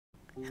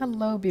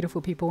Hello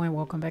beautiful people, and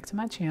welcome back to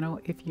my channel.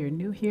 If you're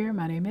new here,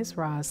 my name is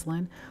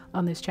Roslyn.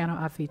 On this channel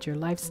I feature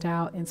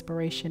lifestyle,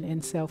 inspiration,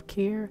 and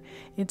self-care.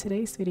 In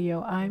today's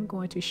video I'm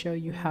going to show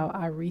you how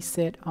I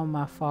reset on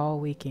my fall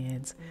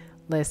weekends.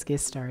 Let's get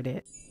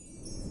started.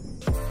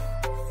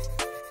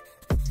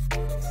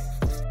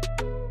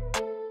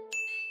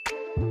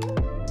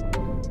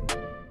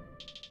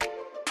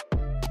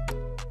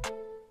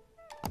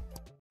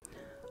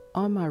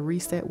 On my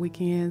reset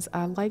weekends,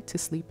 I like to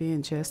sleep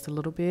in just a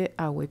little bit.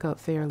 I wake up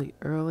fairly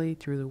early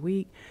through the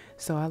week,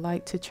 so I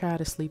like to try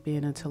to sleep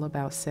in until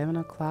about 7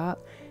 o'clock.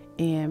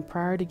 And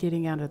prior to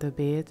getting out of the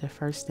bed, the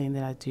first thing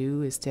that I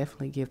do is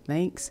definitely give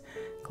thanks.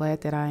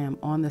 Glad that I am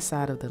on the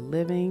side of the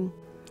living.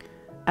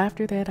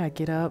 After that, I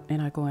get up and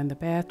I go in the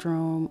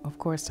bathroom. Of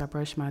course, I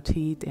brush my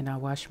teeth and I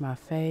wash my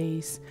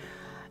face.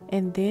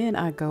 And then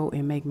I go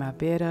and make my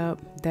bed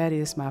up. That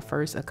is my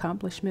first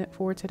accomplishment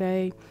for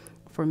today.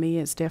 For me,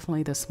 it's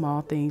definitely the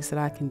small things that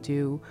I can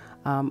do.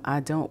 I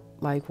don't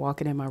like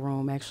walking in my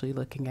room actually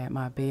looking at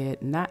my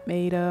bed not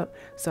made up,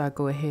 so I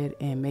go ahead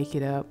and make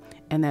it up,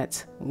 and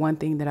that's one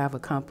thing that I've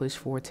accomplished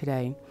for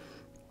today.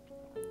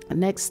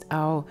 Next,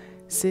 I'll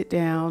sit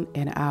down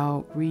and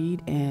I'll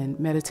read and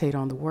meditate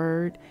on the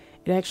word.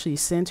 It actually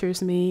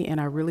centers me,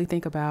 and I really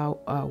think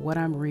about what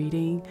I'm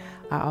reading.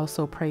 I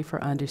also pray for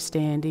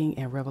understanding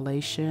and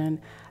revelation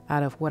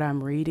out of what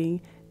I'm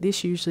reading.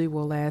 This usually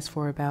will last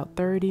for about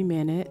 30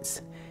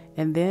 minutes,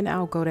 and then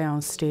I'll go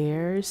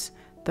downstairs.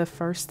 The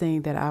first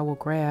thing that I will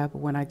grab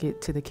when I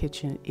get to the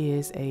kitchen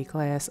is a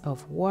glass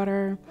of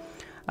water.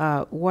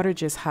 Water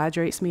just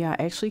hydrates me. I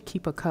actually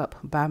keep a cup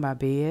by my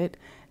bed,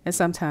 and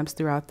sometimes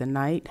throughout the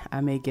night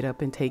I may get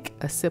up and take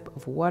a sip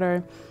of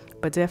water,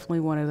 but definitely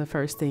one of the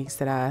first things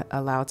that I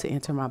allow to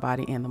enter my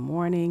body in the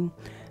morning.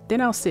 Then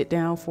I'll sit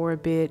down for a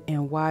bit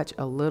and watch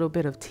a little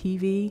bit of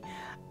TV.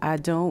 I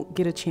don't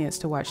get a chance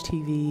to watch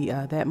TV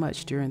that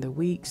much during the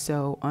week,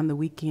 so on the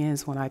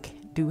weekends when I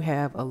do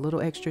have a little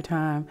extra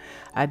time,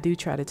 I do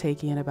try to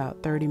take in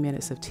about 30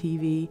 minutes of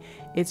TV.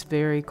 It's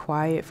very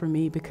quiet for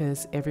me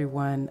because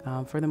everyone,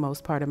 for the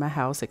most part of my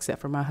house,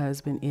 except for my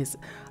husband, is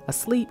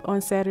asleep on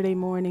Saturday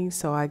morning,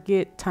 so I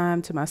get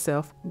time to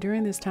myself.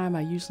 During this time,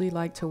 I usually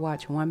like to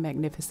watch One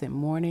Magnificent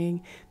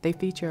Morning. They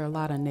feature a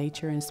lot of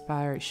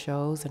nature-inspired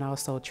shows and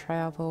also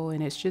travel,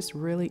 and it's just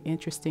really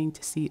interesting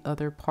to see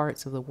other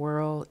parts of the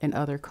world and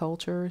other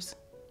cultures.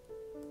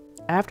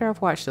 After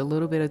I've watched a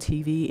little bit of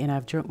TV and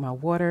I've drunk my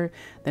water,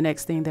 the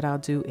next thing that I'll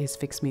do is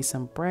fix me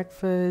some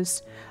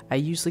breakfast. I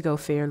usually go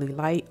fairly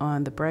light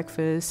on the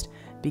breakfast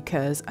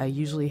because I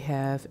usually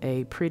have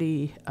a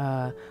pretty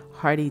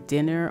hearty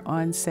dinner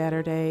on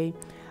Saturday.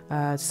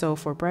 So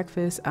for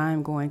breakfast,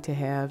 I'm going to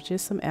have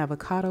just some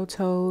avocado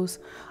toast.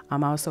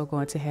 I'm also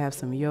going to have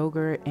some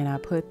yogurt, and I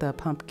put the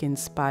pumpkin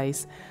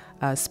spice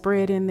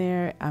spread in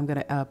there. I'm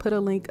going to put a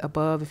link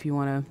above if you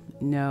want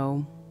to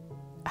know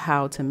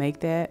how to make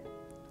that.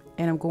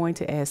 And I'm going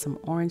to add some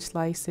orange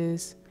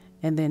slices.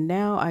 And then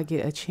now I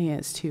get a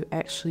chance to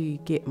actually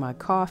get my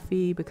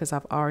coffee because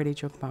I've already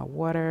drunk my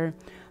water.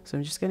 So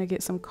I'm just going to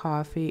get some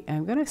coffee, and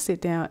I'm going to sit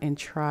down and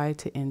try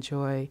to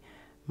enjoy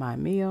my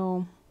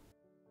meal.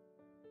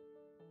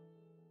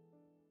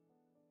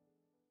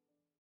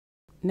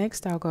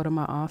 Next, I'll go to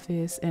my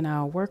office and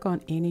I'll work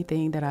on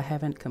anything that I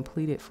haven't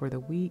completed for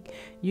the week.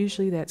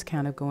 Usually that's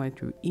kind of going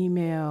through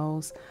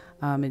emails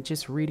and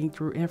just reading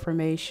through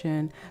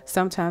information.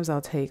 Sometimes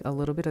I'll take a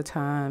little bit of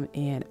time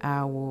and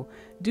I will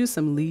do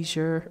some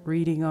leisure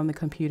reading on the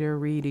computer,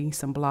 reading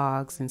some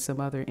blogs and some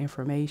other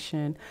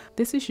information.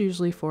 This is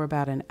usually for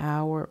about an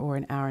hour or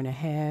an hour and a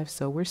half.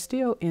 So we're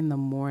still in the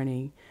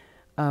morning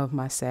of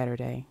my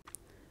Saturday.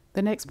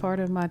 The next part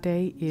of my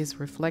day is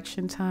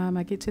reflection time.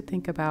 I get to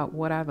think about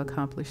what I've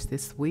accomplished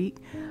this week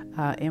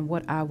and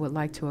what I would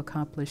like to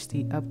accomplish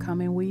the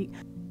upcoming week.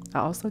 I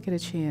also get a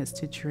chance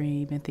to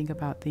dream and think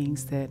about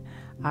things that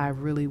I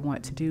really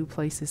want to do,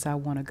 places I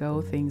want to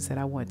go, things that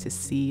I want to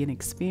see and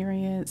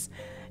experience,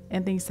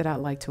 and things that I'd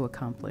like to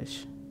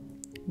accomplish.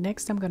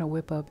 Next, I'm going to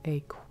whip up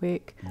a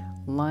quick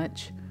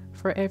lunch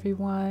for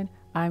everyone.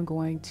 I'm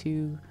going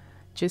to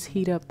just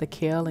heat up the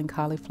kale and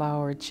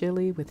cauliflower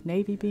chili with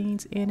navy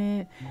beans in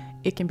it.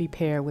 It can be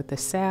paired with a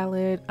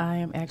salad. I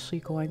am actually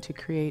going to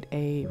create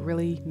a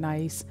really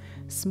nice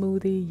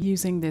smoothie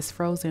using this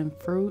frozen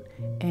fruit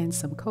and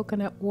some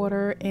coconut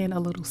water and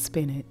a little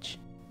spinach.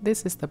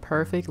 This is the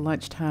perfect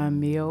lunchtime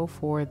meal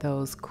for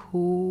those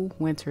cool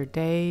winter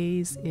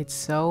days. It's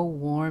so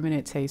warm and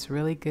it tastes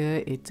really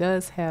good. It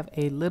does have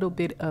a little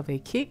bit of a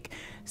kick.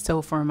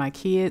 So for my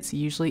kids,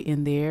 usually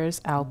in theirs,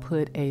 I'll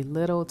put a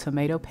little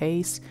tomato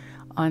paste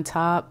on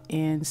top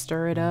and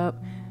stir it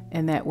up,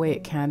 and that way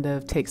it kind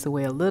of takes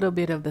away a little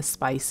bit of the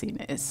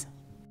spiciness.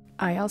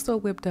 I also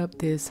whipped up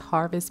this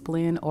harvest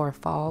blend or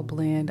fall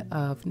blend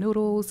of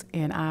noodles,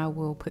 and I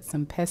will put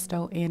some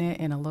pesto in it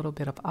and a little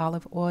bit of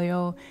olive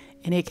oil,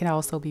 and it can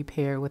also be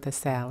paired with a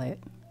salad.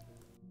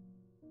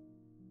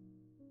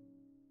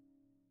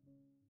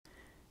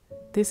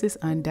 This is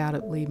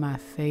undoubtedly my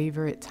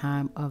favorite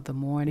time of the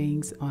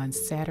mornings on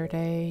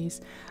Saturdays.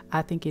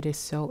 I think it is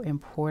so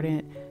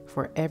important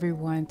for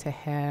everyone to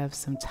have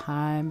some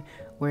time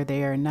where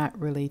they are not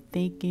really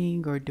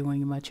thinking or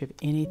doing much of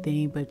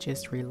anything but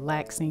just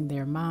relaxing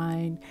their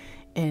mind.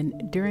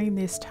 And during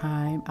this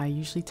time, I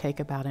usually take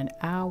about an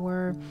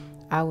hour.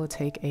 I will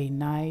take a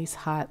nice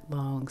hot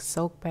long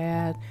soak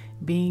bath.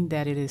 Being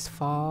that it is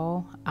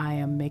fall, I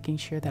am making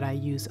sure that I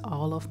use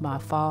all of my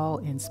fall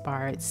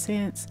inspired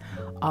scents,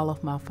 all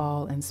of my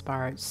fall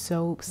inspired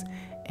soaps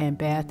and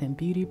bath and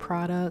beauty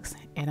products,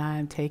 and I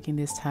am taking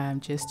this time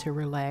just to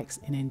relax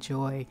and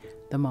enjoy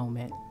the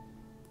moment.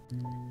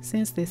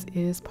 Since this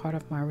is part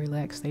of my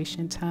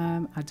relaxation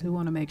time, I do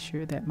want to make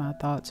sure that my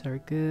thoughts are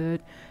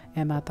good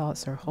and my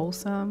thoughts are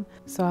wholesome.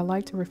 So I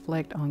like to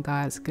reflect on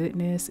God's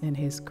goodness and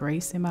His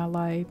grace in my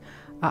life.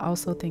 I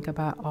also think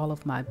about all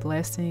of my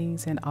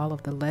blessings and all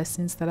of the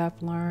lessons that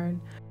I've learned.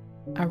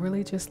 I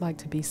really just like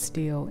to be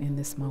still in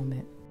this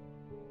moment.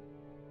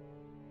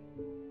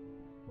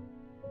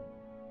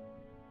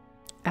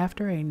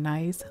 After a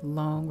nice,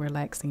 long,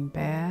 relaxing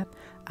bath,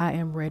 I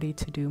am ready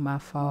to do my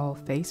fall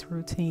face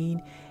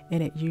routine,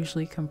 and it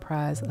usually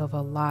comprises of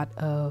a lot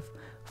of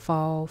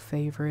fall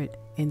favorite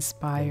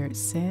inspired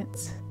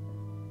scents.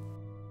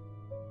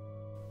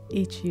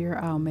 Each year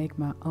I'll make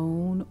my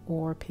own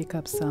or pick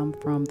up some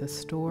from the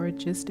store,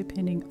 just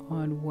depending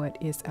on what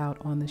is out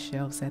on the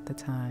shelves at the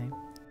time.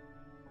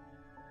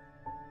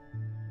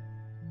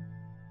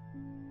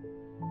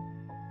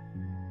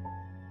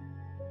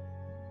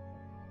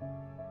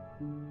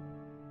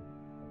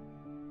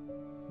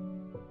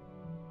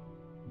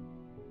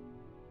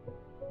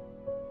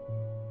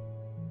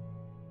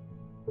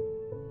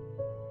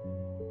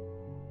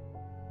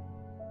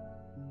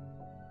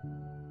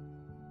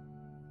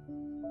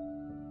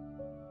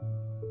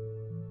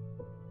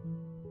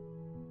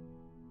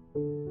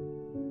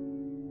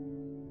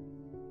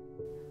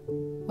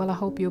 Well, I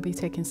hope you'll be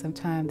taking some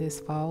time this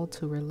fall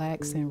to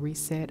relax and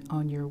reset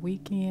on your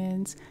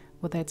weekends.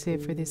 Well, that's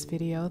it for this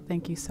video.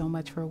 Thank you so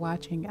much for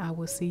watching. I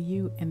will see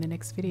you in the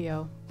next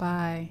video.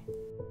 Bye.